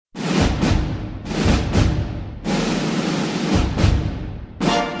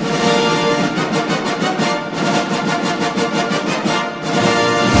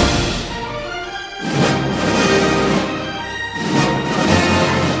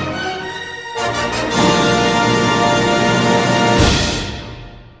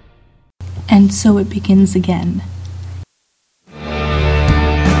And so it begins again.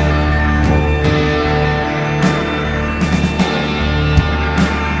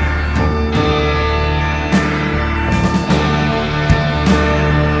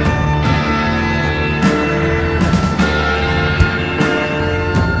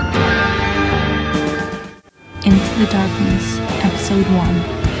 Into the Darkness, Episode 1,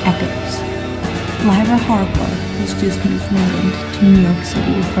 Echoes. Lyra Harper has just moved from England to New York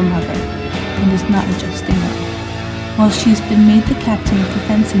City with her mother, and is not adjusting well. While she's been made the captain of the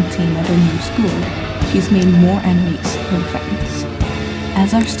fencing team at her new school, she's made more enemies than friends.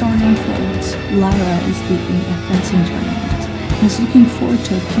 As our story unfolds, Lyra is leading a fencing tournament, and is looking forward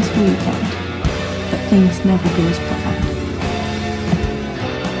to a peaceful weekend. But things never go as planned.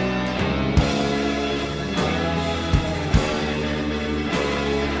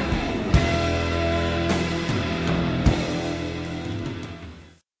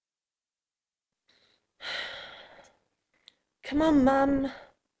 Come on, Mum.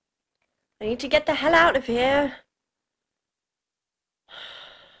 I need to get the hell out of here.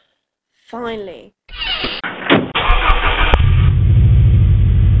 Finally.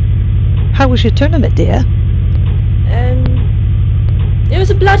 How was your tournament, dear? It was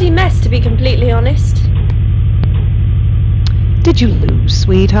a bloody mess, to be completely honest. Did you lose,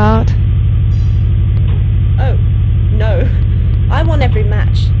 sweetheart? Oh, no. I won every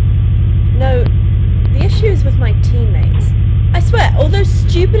match. No, the issue is with my teammates. I swear, all those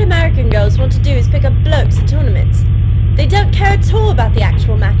stupid American girls want to do is pick up blokes at tournaments. They don't care at all about the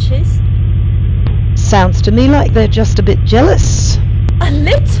actual matches. Sounds to me like they're just a bit jealous. A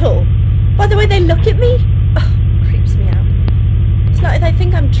little? By the way they look at me? Ugh, creeps me out. It's like they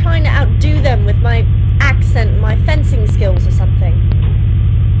think I'm trying to outdo them with my accent and my fencing skills or something.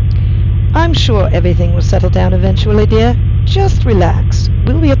 I'm sure everything will settle down eventually, dear. Just relax.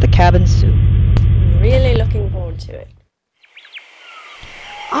 We'll be at the cabin soon. I'm really looking forward to it.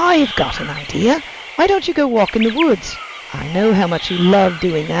 I've got an idea. Why don't you go walk in the woods? I know how much you love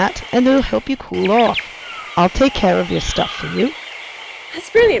doing that, and it'll help you cool off. I'll take care of your stuff for you. That's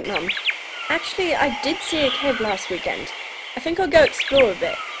brilliant, Mum. Actually, I did see a cave last weekend. I think I'll go explore a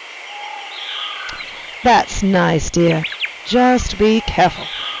bit. That's nice, dear. Just be careful,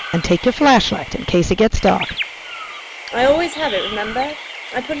 and take your flashlight in case it gets dark. I always have it, remember?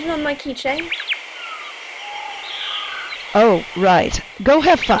 I put it on my keychain. Oh, right. Go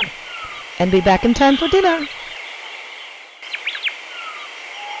have fun. And be back in time for dinner.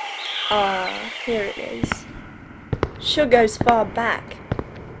 Here it is. Sure goes far back.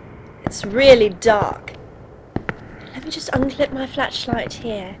 It's really dark. Let me just unclip my flashlight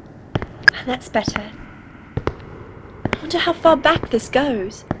here. That's better. I wonder how far back this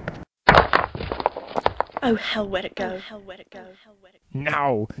goes. Oh, hell, where'd it go?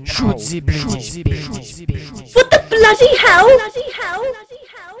 Now, shoot the bloody beast. What the bloody hell?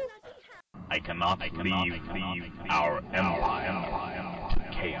 I cannot leave our empire to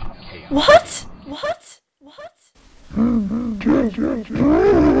chaos. What?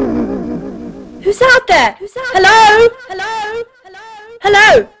 Who's out there? Hello?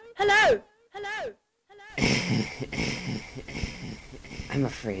 I'm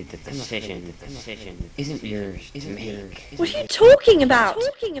afraid that the decision isn't yours to make. What are you talking about?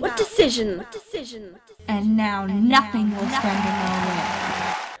 What decision? And now nothing will stand in our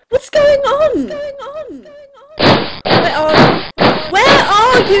way. What's going on? Where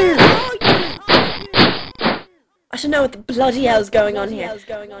are you? I don't know what the bloody hell's going on here,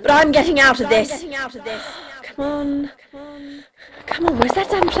 but I'm getting out of this. Come on, where's that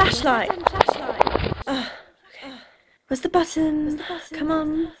damn flashlight? Okay. Where's the button? Come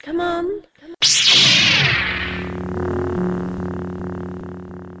on.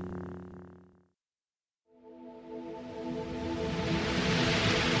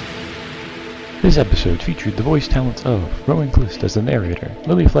 This episode featured the voice talents of Rowan Clist as the narrator,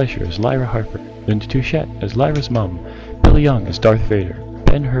 Lily Fleischer as Lyra Harper, Linda Touchette as Lyra's mom, Billy Young as Darth Vader,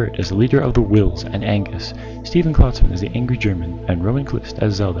 Ben Hurt as the leader of the Wills and Angus, Stephen Klotzman as the Angry German, and Rowan Clist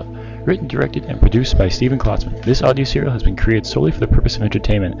as Zelda. Written, directed, and produced by Stephen Klotzman. This audio serial has been created solely for the purpose of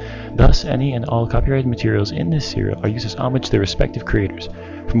entertainment. Thus, any and all copyrighted materials in this serial are used as homage to their respective creators.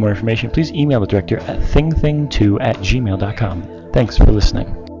 For more information, please email the director at thingthing2@gmail.com. Thanks for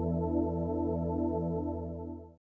listening.